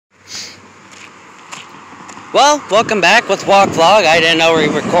Well, welcome back with Walk Vlog. I didn't know we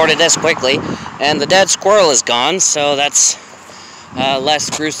recorded this quickly, and the dead squirrel is gone, so that's less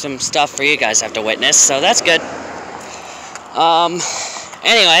gruesome stuff for you guys to have to witness, so that's good.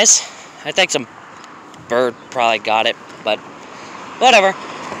 Anyways, I think some bird probably got it, but whatever.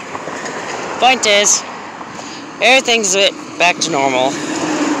 Point is, everything's back to normal.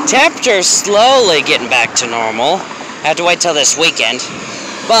 Temperature's slowly getting back to normal. I have to wait till this weekend,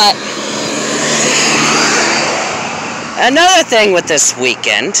 but another thing with this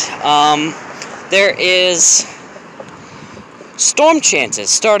weekend, there is storm chances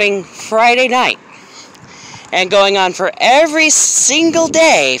starting Friday night and going on for every single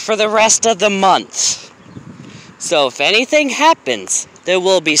day for the rest of the month. So if anything happens, there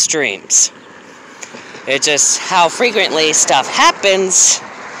will be streams. It's just how frequently stuff happens,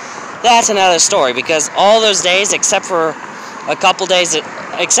 that's another story, because all those days, except for a couple days,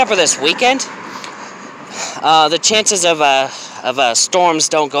 except for this weekend, the chances of storms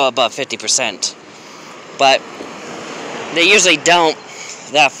don't go above 50%, but they usually don't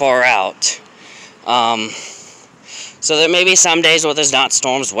that far out. So there may be some days where there's not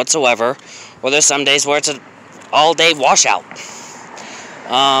storms whatsoever, or there's some days where it's an all-day washout.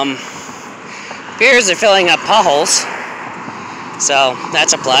 Piers are filling up potholes, so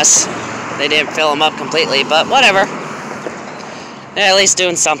that's a plus. They didn't fill them up completely, but whatever. They're at least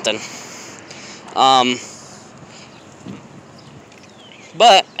doing something.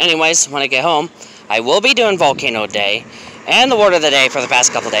 But anyways, when I get home, I will be doing Volcano Day, and the Word of the Day for the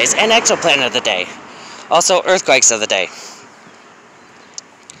past couple days, and Exoplanet of the Day. Also, Earthquakes of the Day.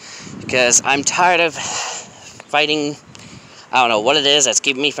 Because I'm tired of fighting, I don't know what it is that's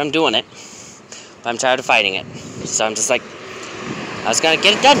keeping me from doing it, but I'm tired of fighting it. So I'm just like, I was gonna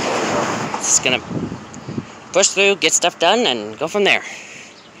get it done. Just gonna push through, get stuff done, and go from there.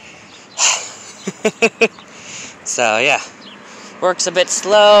 So yeah. Work's a bit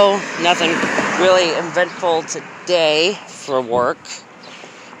slow, nothing really eventful today for work.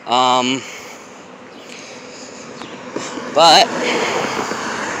 But,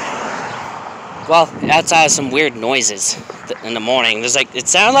 well, outside of some weird noises in the morning, there's like, it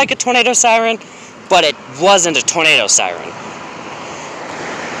sounded like a tornado siren, but it wasn't a tornado siren.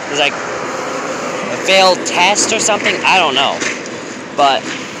 It was like a failed test or something, I don't know. But,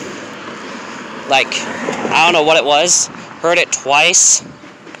 like, I don't know what it was. Heard it twice.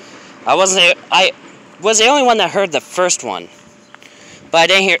 I was the only one that heard the first one,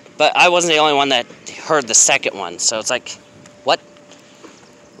 but I wasn't the only one that heard the second one. So it's like, what?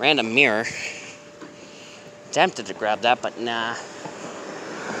 Random mirror. Tempted to grab that, but nah.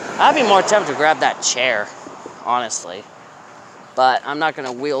 I'd be more tempted to grab that chair, honestly. But I'm not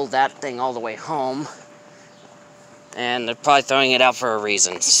gonna wheel that thing all the way home, and they're probably throwing it out for a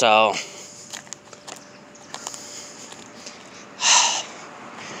reason. So.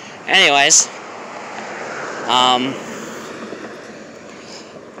 Anyways,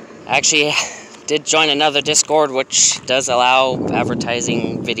 actually did join another Discord which does allow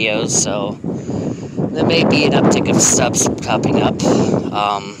advertising videos, so there may be an uptick of subs popping up.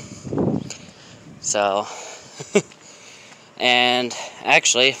 And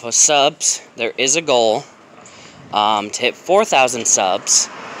actually with subs, there is a goal to hit 4,000 subs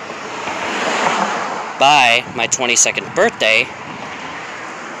by my 22nd birthday,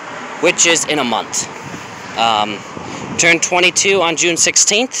 which is in a month. Turned 22 on June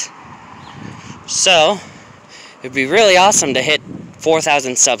 16th. So, it'd be really awesome to hit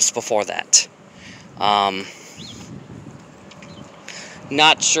 4,000 subs before that.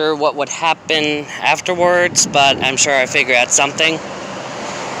 Not sure what would happen afterwards, but I'm sure I'll figure out something.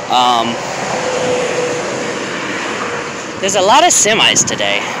 There's a lot of semis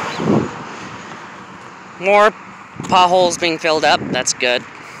today. More potholes being filled up, that's good.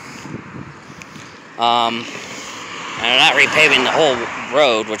 And I'm not repaving the whole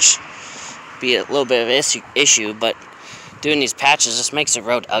road, which would be a little bit of an issue, but doing these patches just makes the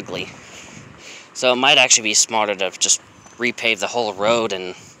road ugly. So it might actually be smarter to just repave the whole road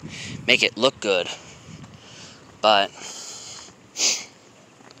and make it look good. But,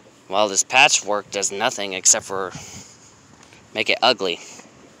 well, this patchwork does nothing except for make it ugly.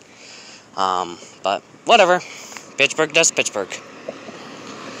 But whatever. Pittsburgh does Pittsburgh.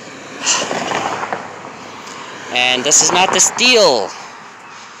 And this is not the steel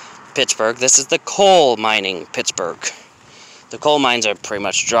Pittsburgh, this is the coal mining Pittsburgh. The coal mines are pretty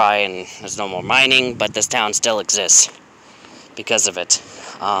much dry and there's no more mining, but this town still exists because of it.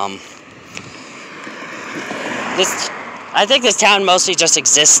 I think this town mostly just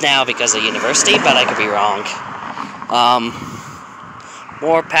exists now because of the university, but I could be wrong.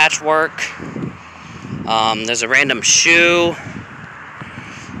 More patchwork. There's a random shoe.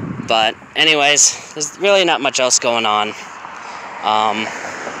 But anyways, there's really not much else going on.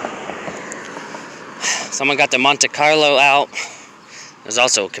 Someone got the Monte Carlo out. There's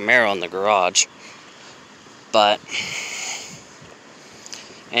also a Camaro in the garage. But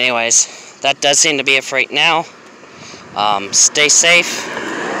anyways, that does seem to be it for right now. Stay safe.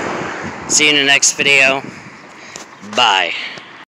 See you in the next video. Bye.